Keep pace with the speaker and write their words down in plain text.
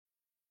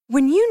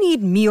When you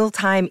need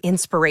mealtime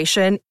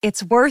inspiration,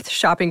 it's worth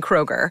shopping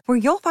Kroger, where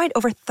you'll find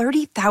over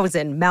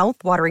 30,000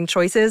 mouth-watering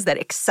choices that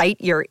excite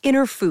your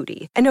inner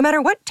foodie. And no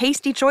matter what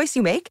tasty choice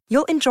you make,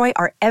 you'll enjoy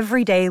our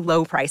everyday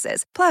low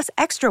prices, plus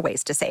extra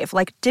ways to save,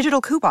 like digital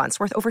coupons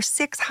worth over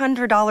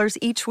 $600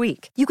 each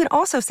week. You can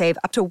also save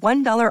up to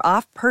 $1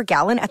 off per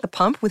gallon at the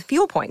pump with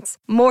fuel points.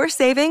 More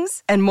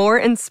savings and more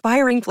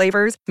inspiring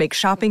flavors make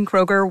shopping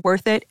Kroger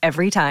worth it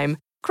every time.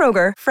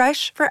 Kroger,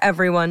 fresh for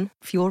everyone.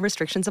 Fuel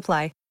restrictions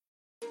apply.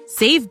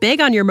 Save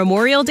big on your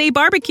Memorial Day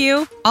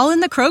barbecue, all in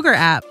the Kroger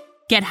app.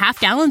 Get half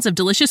gallons of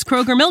delicious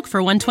Kroger milk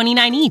for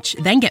 $1.29 each.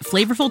 Then get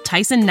flavorful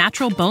Tyson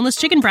natural boneless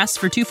chicken breasts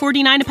for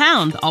 $2.49 a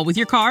pound, all with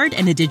your card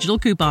and a digital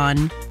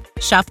coupon.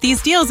 Shop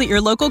these deals at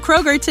your local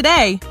Kroger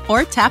today,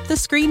 or tap the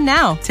screen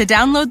now to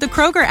download the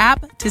Kroger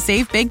app to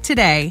save big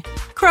today.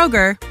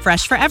 Kroger,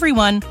 fresh for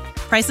everyone.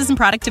 Prices and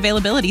product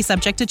availability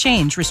subject to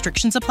change.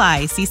 Restrictions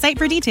apply. See site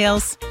for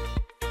details.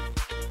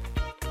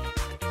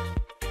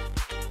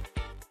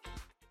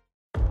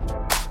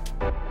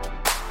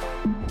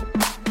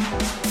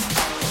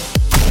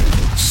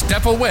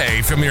 Step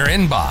away from your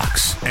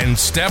inbox and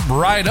step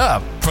right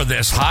up for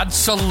this hot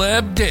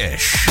celeb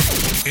dish.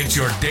 It's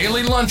your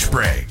daily lunch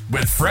break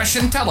with fresh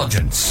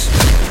intelligence.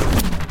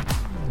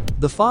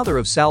 The father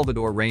of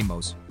Salvador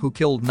Ramos, who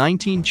killed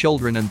 19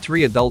 children and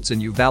 3 adults in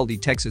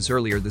Uvalde, Texas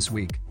earlier this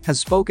week, has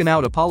spoken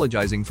out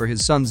apologizing for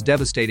his son's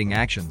devastating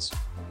actions.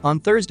 On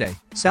Thursday,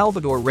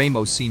 Salvador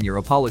Ramos Sr.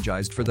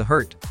 apologized for the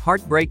hurt,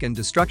 heartbreak and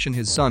destruction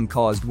his son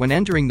caused when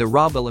entering the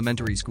Robb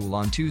Elementary School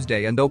on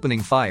Tuesday and opening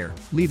fire,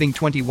 leaving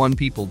 21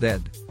 people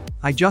dead.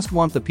 "I just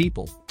want the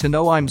people to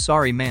know I'm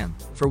sorry, man,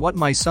 for what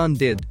my son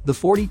did," the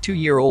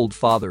 42-year-old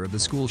father of the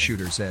school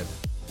shooter said.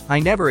 "I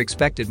never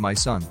expected my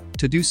son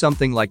to do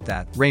something like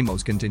that,"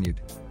 Ramos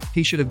continued.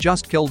 "He should have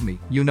just killed me,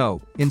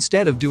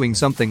 instead of doing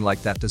something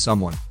like that to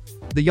someone."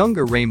 The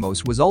younger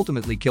Ramos was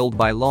ultimately killed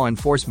by law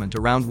enforcement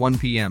around 1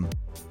 p.m.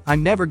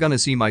 "I'm never gonna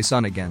see my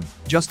son again,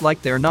 just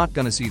like they're not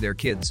gonna see their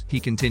kids," he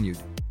continued.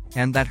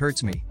 "And that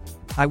hurts me.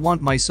 I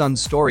want my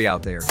son's story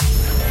out there."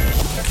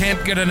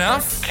 Can't get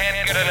enough?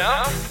 Can't get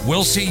enough?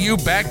 We'll see you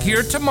back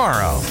here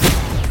tomorrow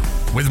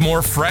with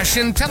more fresh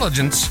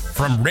intelligence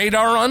from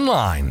Radar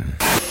Online.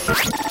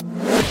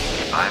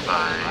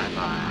 Bye-bye.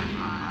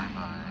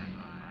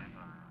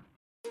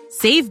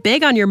 Save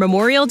big on your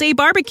Memorial Day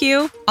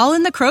barbecue, all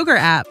in the Kroger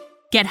app.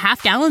 Get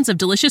half gallons of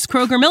delicious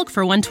Kroger milk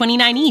for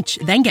 $1.29 each.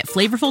 Then get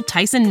flavorful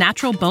Tyson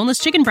natural boneless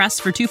chicken breasts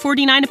for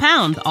 $2.49 a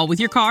pound, all with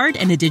your card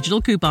and a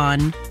digital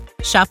coupon.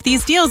 Shop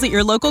these deals at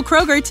your local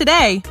Kroger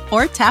today,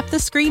 or tap the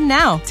screen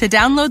now to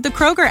download the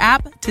Kroger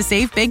app to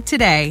save big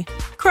today.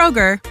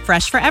 Kroger,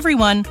 fresh for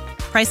everyone.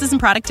 Prices and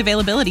product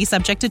availability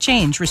subject to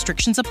change.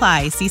 Restrictions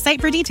apply. See site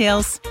for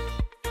details.